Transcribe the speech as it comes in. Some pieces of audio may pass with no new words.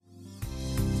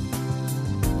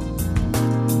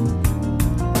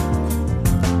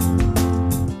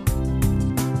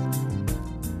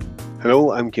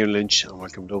Hello, I'm Ciarán Lynch and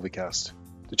welcome to OviCast,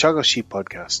 the Teagasc sheep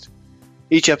podcast.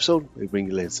 Each episode we bring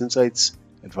you latest insights,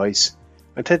 advice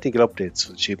and technical updates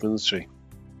for the sheep industry.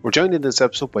 We're joined in this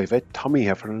episode by vet Tommy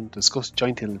Heffernan to discuss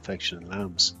joint heel infection in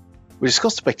lambs. We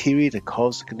discuss the bacteria that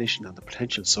cause the condition and the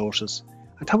potential sources,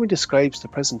 and Tommy describes the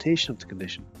presentation of the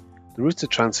condition, the routes of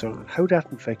transfer and how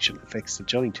that infection affects the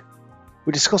joint.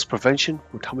 We discuss prevention,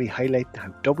 with Tommy highlighting how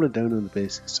doubling down on the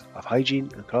basics of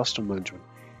hygiene and colostrum management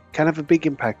can have a big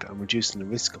impact on reducing the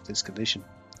risk of this condition.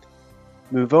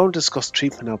 We move on to discuss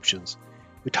treatment options,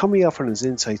 with Tommy offering his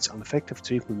insights on effective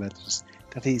treatment methods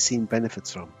that he's seen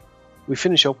benefits from. We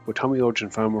finish up with Tommy urging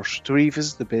farmers to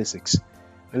revisit the basics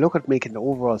and look at making the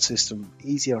overall system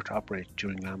easier to operate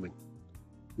during lambing.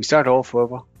 We start off,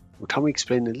 however, with Tommy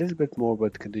explaining a little bit more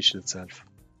about the condition itself.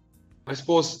 I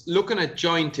suppose looking at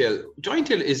joint heel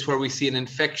is where we see an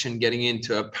infection getting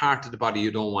into a part of the body you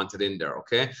don't want it in there,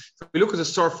 okay? So if we look at the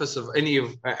surface of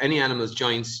any animal's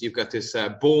joints, you've got this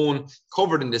bone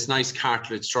covered in this nice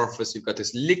cartilage surface. You've got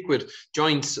this liquid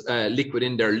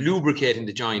in there lubricating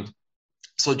the joint.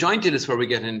 So joint heel is where we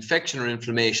get an infection or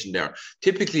inflammation there.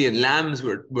 Typically in lambs,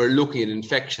 we're looking at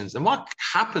infections. And what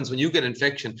happens when you get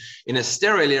infection in a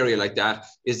sterile area like that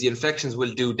is the infections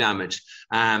will do damage.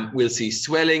 We'll see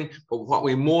swelling, but what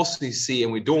we mostly see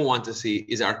and we don't want to see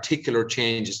is articular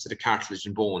changes to the cartilage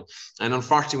and bone. And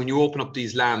unfortunately, when you open up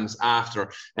these lambs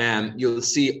after, you'll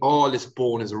see all this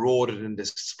bone is eroded and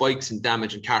there's spikes and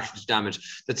damage and cartilage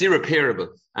damage that's irreparable.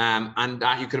 And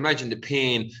you can imagine the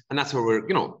pain, and that's where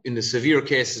we're, in the severe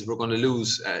cases, we're going to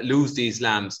lose these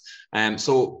lambs.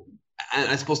 So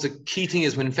I suppose the key thing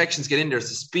is when infections get in there, it's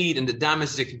the speed and the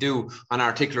damage they can do on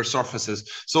articular surfaces.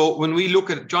 So when we look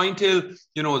at joint heel,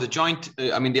 the joint,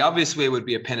 the obvious way would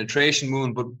be a penetration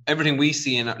wound, but everything we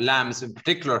see in lambs in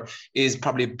particular is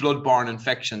probably blood-borne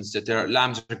infections that their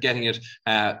lambs are getting it,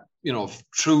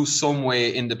 through some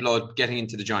way in the blood getting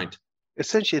into the joint.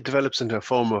 Essentially, it develops into a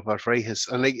form of arthritis.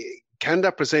 And can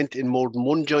that present in more than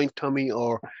one joint, Tommy,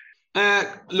 or?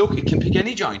 Look, it can pick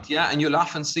any joint, yeah, and you'll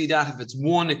often see that if it's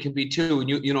one, it can be two, and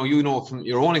you know from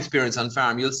your own experience on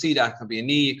farm, you'll see that it can be a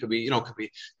knee, it could be,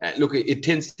 it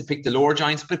tends to pick the lower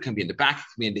joints, but it can be in the back, it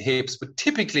can be in the hips, but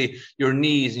typically your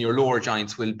knees and your lower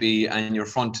joints will be, and your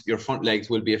front legs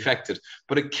will be affected,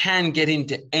 but it can get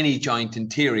into any joint in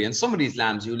theory, and some of these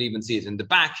lambs you'll even see it in the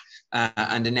back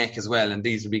and the neck as well, and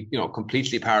these will be,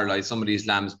 completely paralyzed, some of these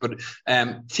lambs, but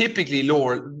typically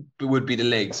lower would be the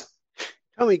legs.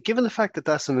 Tommy, given the fact that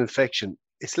that's an infection,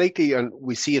 it's likely, and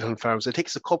we see it on farms, it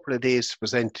takes a couple of days to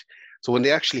present. So when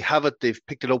they actually have it, they've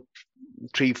picked it up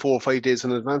 3, 4, 5 days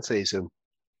in advance, I assume.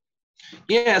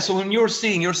 Yeah, so when you're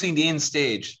seeing the end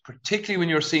stage, particularly when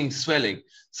you're seeing swelling.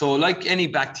 So like any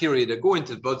bacteria that go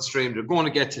into the bloodstream, they're going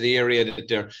to get to the area that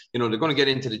they're going to get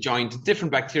into the joint.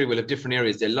 Different bacteria will have different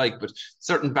areas they like, but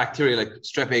certain bacteria like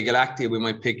Strep galactea we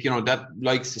might pick, that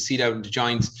likes to seed out into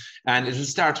joints, and it'll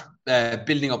start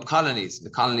building up colonies. The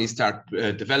colonies start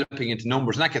developing into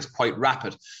numbers, and that gets quite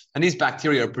rapid. And these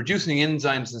bacteria are producing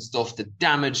enzymes and stuff that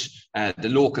damage the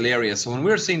local area. So when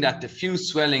we're seeing that diffuse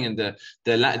swelling and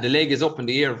the leg is up in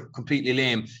the air, completely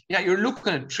lame, yeah, you're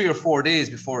looking at 3 or 4 days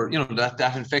before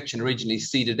that infection originally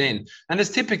seeded in. And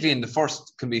it's typically in the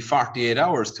first can be 48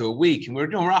 hours to a week, and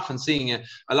we're often seeing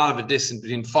a lot of a distance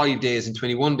between 5 days and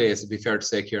 21 days. It'd be fair to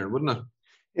say, Ciarán, wouldn't it?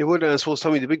 It would, and I suppose,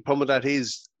 Tommy, the big problem with that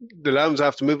is the lambs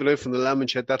after moving out from the lambing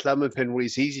shed, that lambing pen where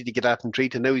it's easy to get at and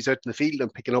treat, and now he's out in the field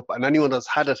and picking up, and anyone that's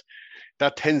had it,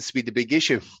 that tends to be the big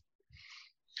issue.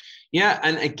 Yeah,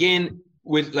 and again,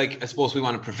 with I suppose we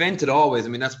want to prevent it always.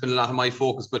 That's been a lot of my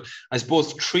focus, but I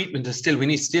suppose treatment is still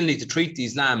need to treat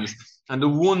these lambs. And the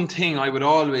one thing I would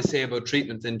always say about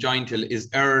treatment in joint heel is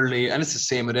early, and it's the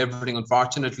same with everything,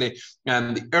 unfortunately.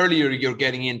 The earlier you're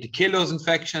getting in to kill those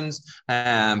infections,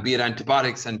 be it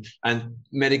antibiotics and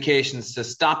medications to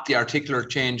stop the articular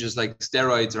changes like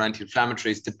steroids or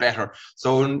anti-inflammatories, the better.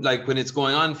 So when it's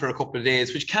going on for a couple of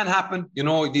days, which can happen,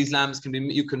 these lambs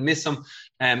you can miss them.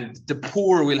 The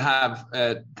poor will have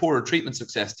poorer treatment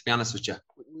success, to be honest with you.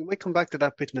 We might come back to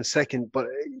that bit in a second, but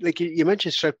you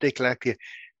mentioned Strep galactea.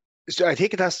 So I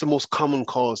think that's the most common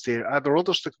cause there. Are there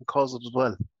others that can cause it as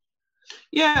well?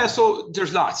 Yeah, so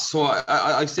there's lots. So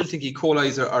I still think E.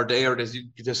 coli are there.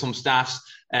 There's some staffs.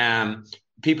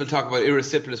 People talk about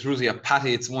erysipelas rosea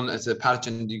patti. It's a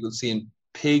pathogen you could see in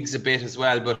pigs a bit as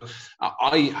well. But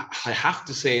I have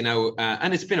to say now,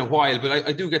 and it's been a while, but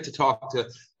I do get to talk to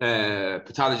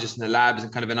pathologists in the labs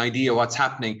and kind of an idea of what's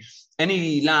happening.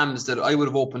 Any lambs that I would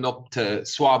have opened up to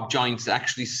swab joints to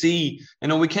actually see,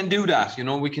 we can do that,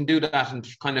 we can do that and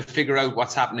kind of figure out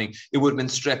what's happening. It would have been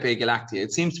Strep A galactea.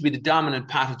 It seems to be the dominant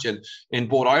pathogen in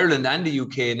both Ireland and the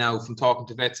UK now, from talking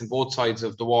to vets on both sides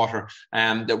of the water,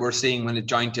 that we're seeing when it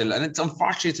joint ill. And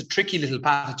unfortunately, it's a tricky little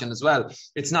pathogen as well.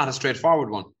 It's not a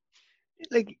straightforward one.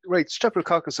 Right,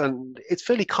 Streptococcus, and it's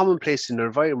fairly commonplace in the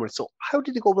environment. So how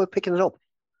did you go about picking it up?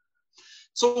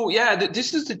 So, yeah,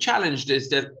 this is the challenge, is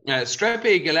that Strep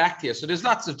A galactea, so there's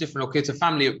lots of different, it's a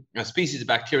family of species of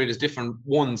bacteria, there's different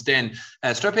ones then.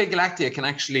 Strep A galactea can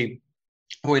actually,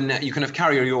 when you can have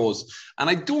carrier yolks. And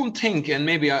I don't think, and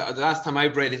maybe the last time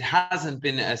I've read, it hasn't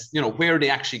been as, where they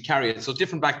actually carry it. So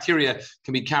different bacteria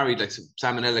can be carried, like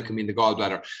salmonella can be in the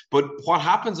gallbladder. But what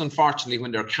happens, unfortunately,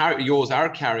 when their yolks are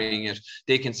carrying it,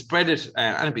 they can spread it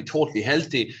and it'd be totally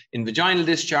healthy in vaginal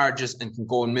discharges and can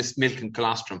go in milk and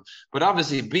colostrum. But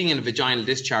obviously, being in a vaginal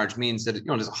discharge means that,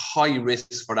 there's a high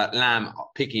risk for that lamb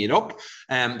picking it up.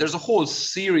 There's a whole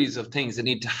series of things that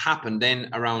need to happen then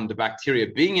around the bacteria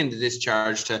being in the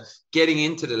discharge to getting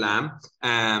into the lamb,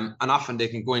 and often they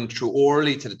can go in through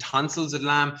orally to the tonsils of the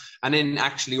lamb and then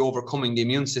actually overcoming the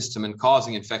immune system and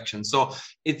causing infection. So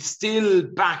it's still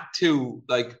back to,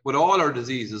 like with all our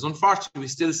diseases, unfortunately we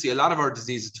still see a lot of our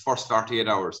diseases the first 48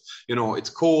 hours. It's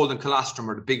cold and colostrum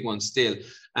are the big ones still.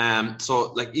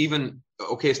 So like even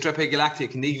Strep A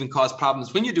galactea can even cause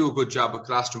problems when you do a good job with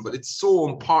colostrum, but it's so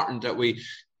important that we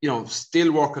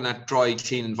still work on that dry,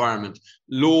 clean environment.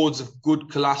 Loads of good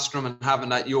colostrum and having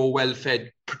that well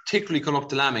fed, particularly come up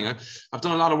to lambing. I've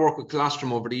done a lot of work with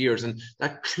colostrum over the years, and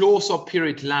that close-up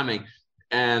period to lambing,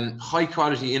 high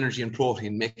quality energy and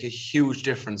protein make a huge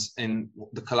difference in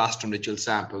the colostrum that you'll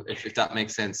sample, if that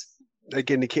makes sense.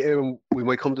 Again, we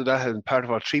might come to that as part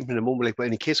of our treatment in a moment, but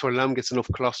in a case where a lamb gets enough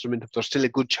colostrum in, there's still a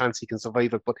good chance he can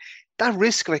survive it. But that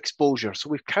risk of exposure, so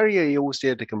we've carrier yolks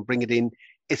there that can bring it in.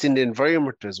 It's in the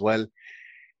environment as well.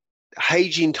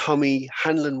 Hygiene, Tommy,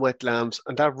 handling wet lambs,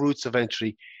 and that routes of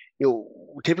entry.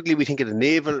 Typically we think of the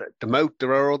navel, the mouth.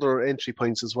 There are other entry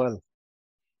points as well.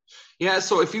 Yeah,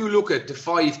 so if you look at the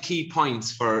 5 key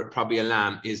points for probably a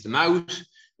lamb, is the mouth,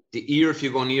 the ear if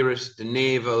you go near it, the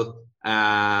navel,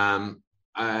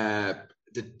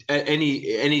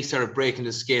 any sort of break in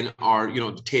the skin, or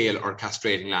the tail, or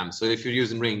castrating lambs. So if you're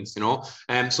using rings,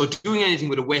 so doing anything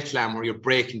with a wet lamb where you're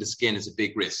breaking the skin is a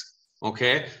big risk.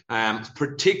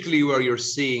 Particularly where you're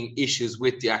seeing issues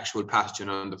with the actual pathogen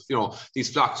and these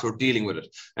flocks who are dealing with it.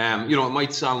 It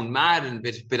might sound mad and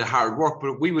a bit of hard work, but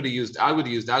I would have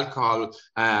used alcohol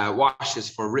washes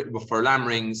for lamb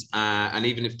rings, and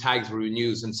even if tags were being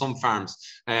used in some farms,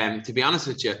 to be honest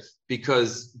with you,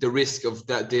 because the risk of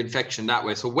the infection that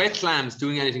way. So wet lambs,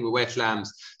 doing anything with wet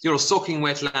lambs, sucking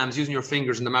wet lambs, using your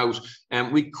fingers in the mouth.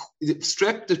 The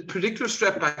particular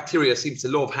strep bacteria seems to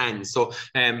love hands. So,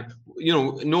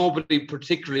 nobody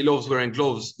particularly loves wearing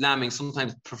gloves. Lambing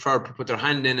sometimes prefer to put their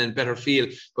hand in and better feel,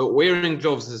 but wearing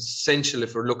gloves is essential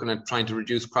if we're looking at trying to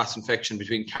reduce cross-infection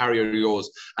between carrier yolks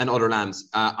and other lambs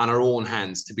on our own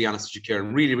hands, to be honest with you,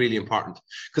 Ciarán. Really, really important,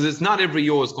 because it's not every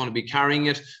yolk is going to be carrying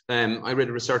it. I read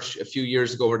research a few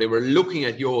years ago where they were looking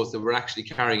at yolks that were actually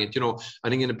carrying it. I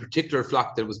think in a particular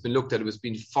flock that was been looked at, it was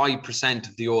been 5%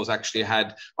 of the yolks actually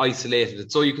had isolated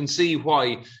it. So you can see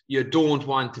why you don't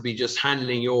want to be just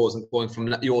handling yolks and going from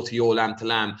yolk to yolk, lamb to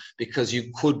lamb, because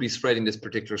you could be spreading this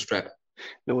particular strep.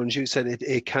 No, and as you said,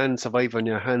 it can survive on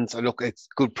your hands. And look, it's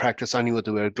good practice anyway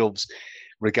to wear gloves,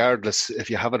 regardless if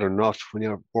you have it or not when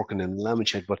you're working in the lambing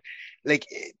shed. But like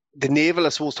the navel, I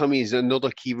suppose, Tommy, is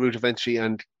another key route of entry,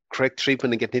 and correct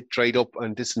treatment and getting it dried up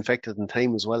and disinfected in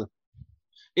time as well.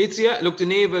 Look, the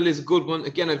navel is a good one.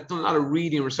 Again, I've done a lot of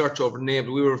reading research over the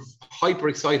navel. We were hyper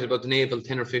excited about the navel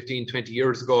 10 or 15, 20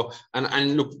 years ago.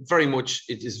 And look, very much,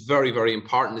 it is very, very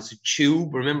important. It's a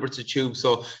tube. Remember, it's a tube.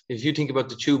 So if you think about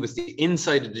the tube, it's the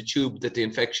inside of the tube that the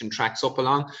infection tracks up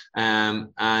along.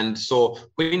 And so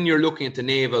when you're looking at the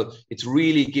navel, it's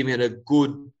really giving it a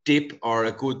good dip or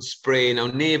a good spray. Now,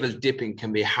 navel dipping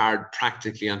can be hard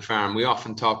practically on farm. We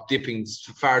often talk dipping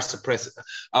far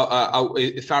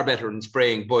better than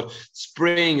spraying, but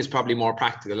spraying is probably more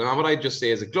practical. And what I just say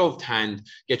is a gloved hand,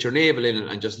 get your navel in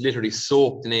and just literally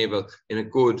soak the navel in a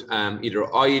good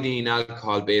either iodine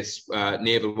alcohol-based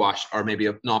navel wash, or maybe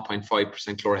a 0.5%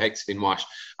 chlorhexidine wash,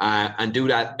 and do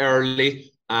that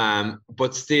early.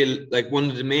 But still, like, one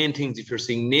of the main things if you're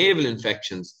seeing navel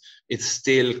infections it's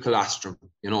still colostrum.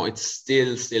 It's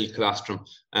still colostrum.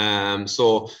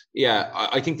 So yeah,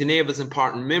 I think the navel is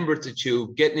important. Remember to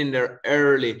chew, getting in there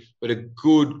early with a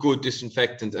good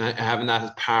disinfectant and having that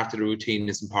as part of the routine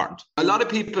is important. A lot of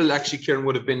people actually, Ciarán,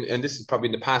 would have been, and this is probably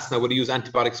in the past now, would have used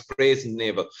antibiotic sprays in the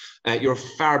navel. You're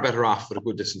far better off with a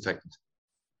good disinfectant.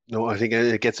 No, I think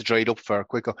it gets dried up far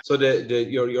quicker. So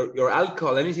your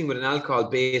alcohol, anything with an alcohol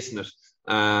base in it,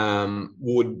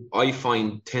 I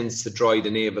find tends to dry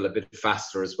the navel a bit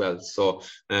faster as well. So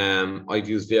I've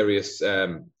used various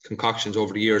concoctions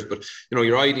over the years, but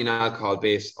your iodine alcohol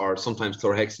base or sometimes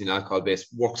chlorhexidine alcohol base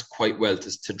works quite well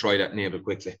to dry that navel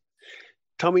quickly.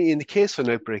 Tommy, in the case of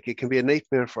an outbreak, it can be a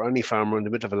nightmare for any farmer in the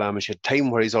middle of a lambish at a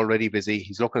time where he's already busy,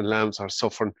 he's looking at lambs are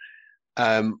suffering.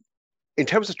 In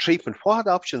terms of treatment, what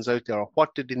options out there, or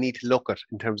what do they need to look at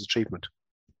in terms of treatment?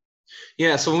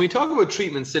 Yeah, so when we talk about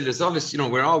treatment, still there's obviously,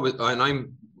 we're always, and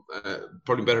I'm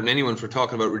probably better than anyone for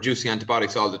talking about reducing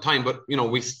antibiotics all the time. But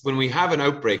when we have an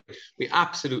outbreak, we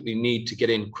absolutely need to get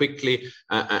in quickly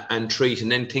and treat,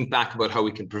 and then think back about how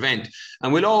we can prevent.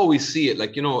 And we'll always see it,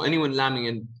 anyone lambing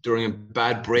in during a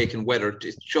bad break in weather,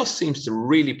 it just seems to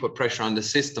really put pressure on the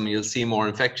system. You'll see more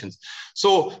infections.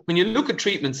 So when you look at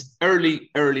treatments, early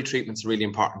treatments are really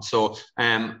important. So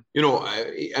and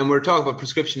we're talking about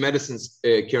prescription medicines,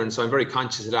 Ciarán, so I'm very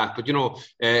conscious of that. But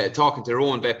talking to their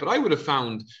own vet, but I would have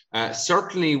found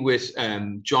certainly with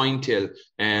joint ill,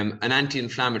 an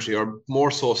anti-inflammatory or more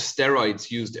so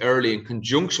steroids used early in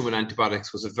conjunction with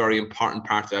antibiotics was a very important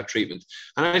part of that treatment.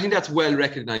 And I think that's well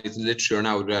recognized in the literature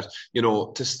now that,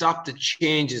 to stop the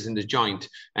changes in the joint,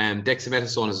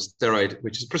 dexamethasone is a steroid,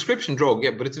 which is a prescription drug,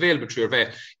 yeah, but it's available through your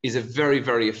vet, is a very,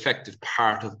 very effective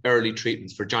part of early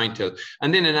treatments for joint ill.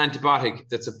 And then an antibiotic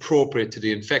that's appropriate to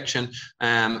the infection.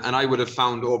 And I would have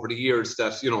found over the years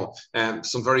that,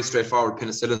 some very straightforward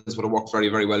penicillins would have worked very,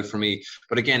 very well for me.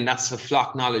 But again, that's a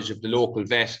flock knowledge of the local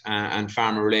vet and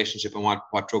farmer relationship and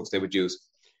what drugs they would use.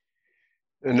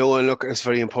 No, and look, it's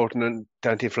very important. And the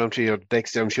anti-inflammatory or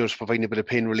Dex, I'm sure, is providing a bit of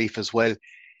pain relief as well.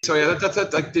 So yeah,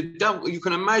 that you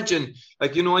can imagine,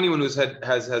 anyone who's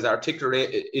has articular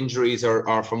injuries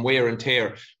or from wear and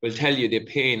tear will tell you the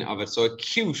pain of it. So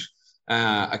acute,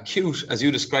 as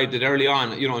you described it early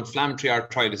on, inflammatory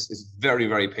arthritis is very,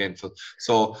 very painful.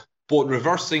 So both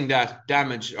reversing that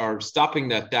damage or stopping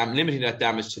that limiting that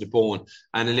damage to the bone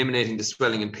and eliminating the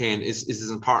swelling and pain is as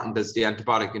important as the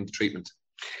antibiotic in the treatment.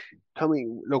 Tommy,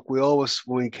 look, we always,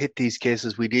 when we hit these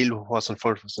cases, we deal with what's in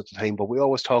front of us at the time, but we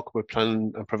always talk about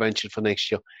planning and prevention for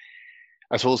next year.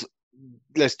 I suppose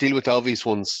let's deal with the obvious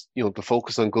ones, the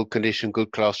focus on good condition,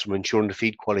 good colostrum, ensuring the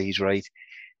feed quality is right.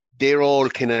 They're all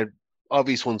kind of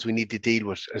obvious ones we need to deal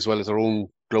with, as well as our own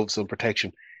gloves and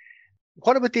protection.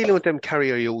 What about dealing with them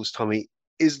carrier ewes, Tommy?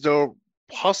 Is there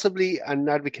possibly an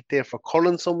advocate there for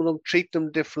culling some of them, treat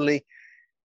them differently?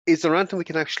 Is there anything we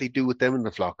can actually do with them in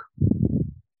the flock?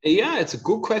 Yeah, it's a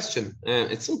good question.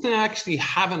 It's something I actually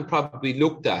haven't probably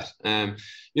looked at.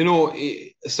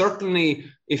 Certainly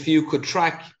if you could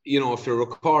track, if you're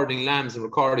recording lambs and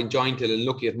recording joint ill and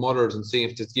looking at mothers and seeing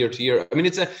if it's year to year. I mean,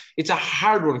 it's a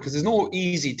hard one because there's no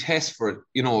easy test for it.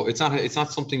 It's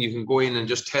not something you can go in and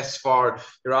just test for.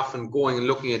 You're often going and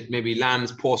looking at maybe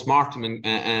lambs post-mortem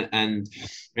and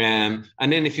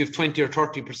then if you have 20 or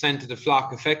 30% of the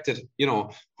flock affected,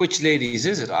 which ladies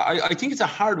is it? I think it's a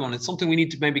hard one. It's something we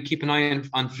need to maybe keep an eye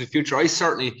on for the future. I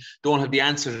certainly don't have the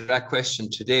answer to that question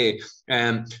today.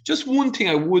 Just one thing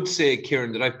I would say,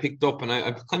 Ciarán, that I've picked up, and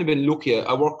I've kind of been lucky.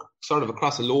 I work sort of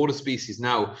across a load of species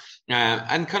now,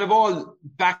 and kind of all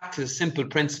back to the simple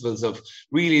principles of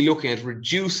really looking at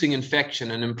reducing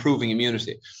infection and improving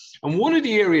immunity. And one of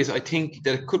the areas I think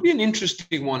that could be an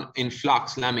interesting one in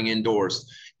flocks lambing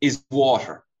indoors is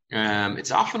water.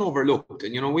 It's often overlooked,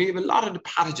 and we have a lot of the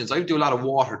pathogens. I do a lot of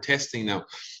water testing now.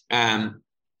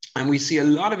 And we see a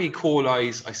lot of E.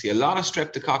 coli, I see a lot of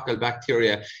streptococcal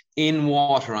bacteria in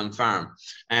water on farm.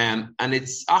 And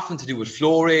it's often to do with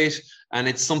flow rate, and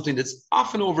it's something that's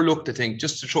often overlooked, I think,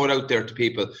 just to throw it out there to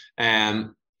people,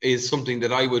 is something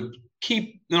that I would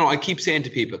keep, I keep saying to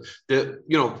people, the,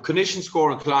 condition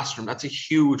score and colostrum, that's a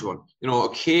huge one.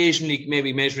 Occasionally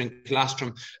maybe measuring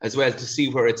colostrum as well to see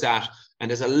where it's at. And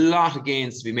there's a lot of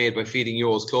gains to be made by feeding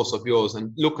ewes, close-up ewes,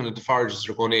 and looking at the forages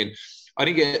that are going in. I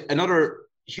think another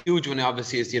huge one,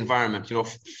 obviously, is the environment.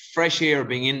 Fresh air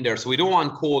being in there. So we don't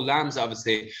want cold lambs,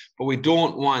 obviously, but we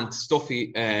don't want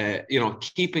stuffy,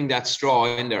 keeping that straw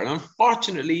in there. And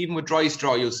unfortunately, even with dry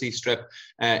straw, you'll see strep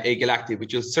A. galacti,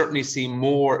 but you'll certainly see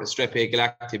more strep A.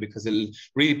 galacti because it'll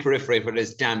really proliferate where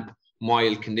there's damp,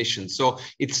 mild conditions. So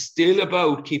it's still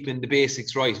about keeping the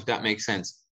basics right, if that makes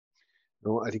sense.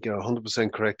 No, I think you're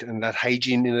 100% correct. And that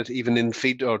hygiene in it, even in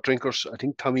feed or drinkers, I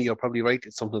think, Tommy, you're probably right.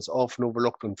 It's something that's often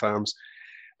overlooked on farms.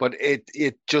 But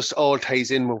it just all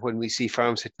ties in with when we see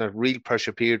farms hitting a real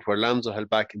pressure period where lambs are held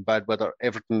back in bad weather,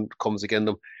 everything comes against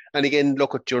them. And again,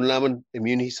 look at during lambing,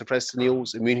 immunity suppressed in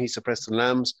ewes, immunity suppressed in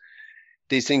lambs.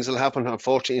 These things will happen.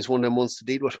 Unfortunately, it's one of them ones to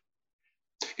deal with.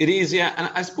 It is, yeah. And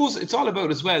I suppose it's all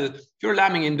about as well, if you're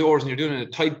lambing indoors and you're doing it in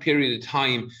a tight period of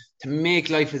time, to make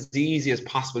life as easy as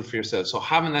possible for yourself. So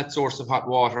having that source of hot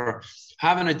water,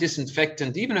 having a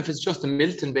disinfectant, even if it's just a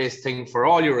Milton-based thing for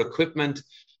all your equipment,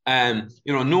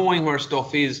 knowing where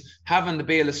stuff is, having the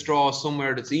bale of straw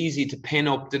somewhere that's easy to pin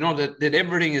up, that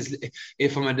everything is,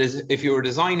 if you were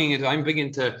designing it, I'm big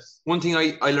into, one thing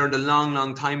I learned a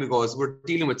long time ago is we're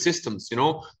dealing with systems,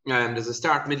 there's a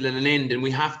start, middle and an end, and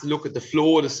we have to look at the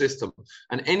flow of the system,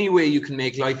 and any way you can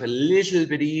make life a little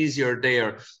bit easier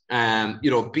there,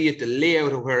 be it the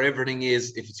layout of where everything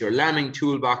is, if it's your lambing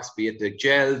toolbox, be it the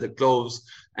gel, the gloves,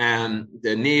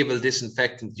 the naval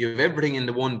disinfectant, you have everything in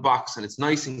the one box and it's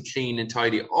nice and clean and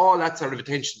tidy, all that sort of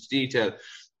attention to detail.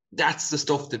 That's the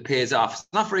stuff that pays off. It's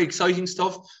not very exciting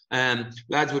stuff.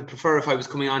 Lads would prefer if I was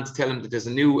coming on to tell them that there's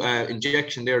a new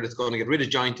injection there that's going to get rid of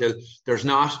joint ill. There's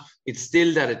not. It's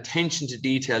still that attention to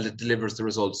detail that delivers the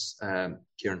results,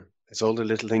 Ciarán. It's all the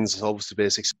little things, it's always the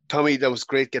basics. Tommy, that was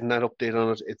great getting that update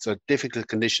on it. It's a difficult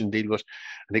condition to deal with.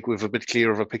 I think we have a bit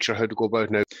clearer of a picture how to go about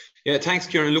it now. Yeah, thanks,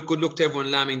 Ciarán. Good luck to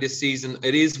everyone lambing this season.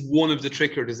 It is one of the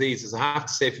trickier diseases. I have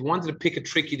to say, if you wanted to pick a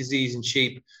tricky disease in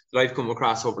sheep that I've come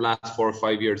across over the last 4 or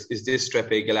 5 years, is this Strep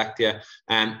A galactea.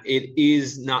 It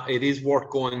is worth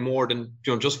going more than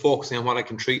just focusing on what I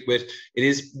can treat with. It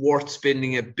is worth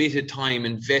spending a bit of time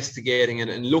investigating it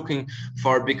and looking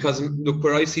for, because look,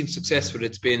 where I've seen success with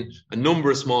it's been a number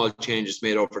of small changes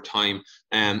made over time,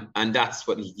 and that's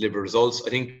what will deliver results. I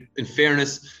think, in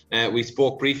fairness, we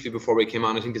spoke briefly before we came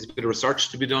on. I think there's a bit of research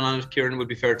to be done on it, Ciarán, would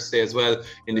be fair to say as well,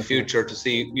 in the future, to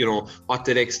see what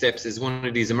the next steps is. One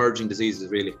of these emerging diseases,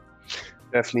 really.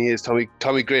 Definitely is, Tommy.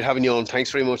 Tommy, great having you on.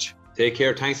 Thanks very much. Take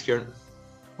care. Thanks, Ciarán.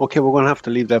 Okay, we're going to have to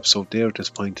leave the episode there at this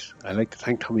point. I'd like to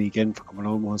thank Tommy again for coming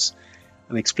on once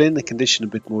and explain the condition in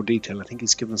a bit more detail. I think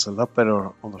he's given us a lot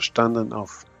better understanding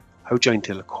of how joint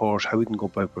ill occurs, how we can go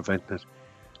about preventing it,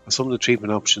 and some of the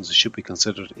treatment options that should be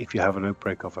considered if you have an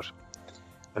outbreak of it.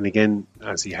 And again,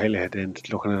 as he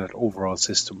highlighted, looking at that overall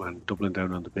system and doubling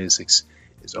down on the basics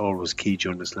is always key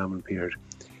during this lambing period.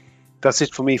 That's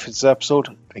it for me for this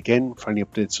episode. Again, for any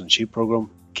updates on sheep program,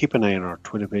 keep an eye on our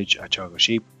Twitter page at Teagasc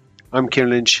Sheep. I'm Ciarán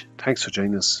Lynch. Thanks for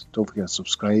joining us. Don't forget to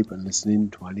subscribe and listen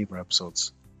in to any of our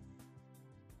episodes.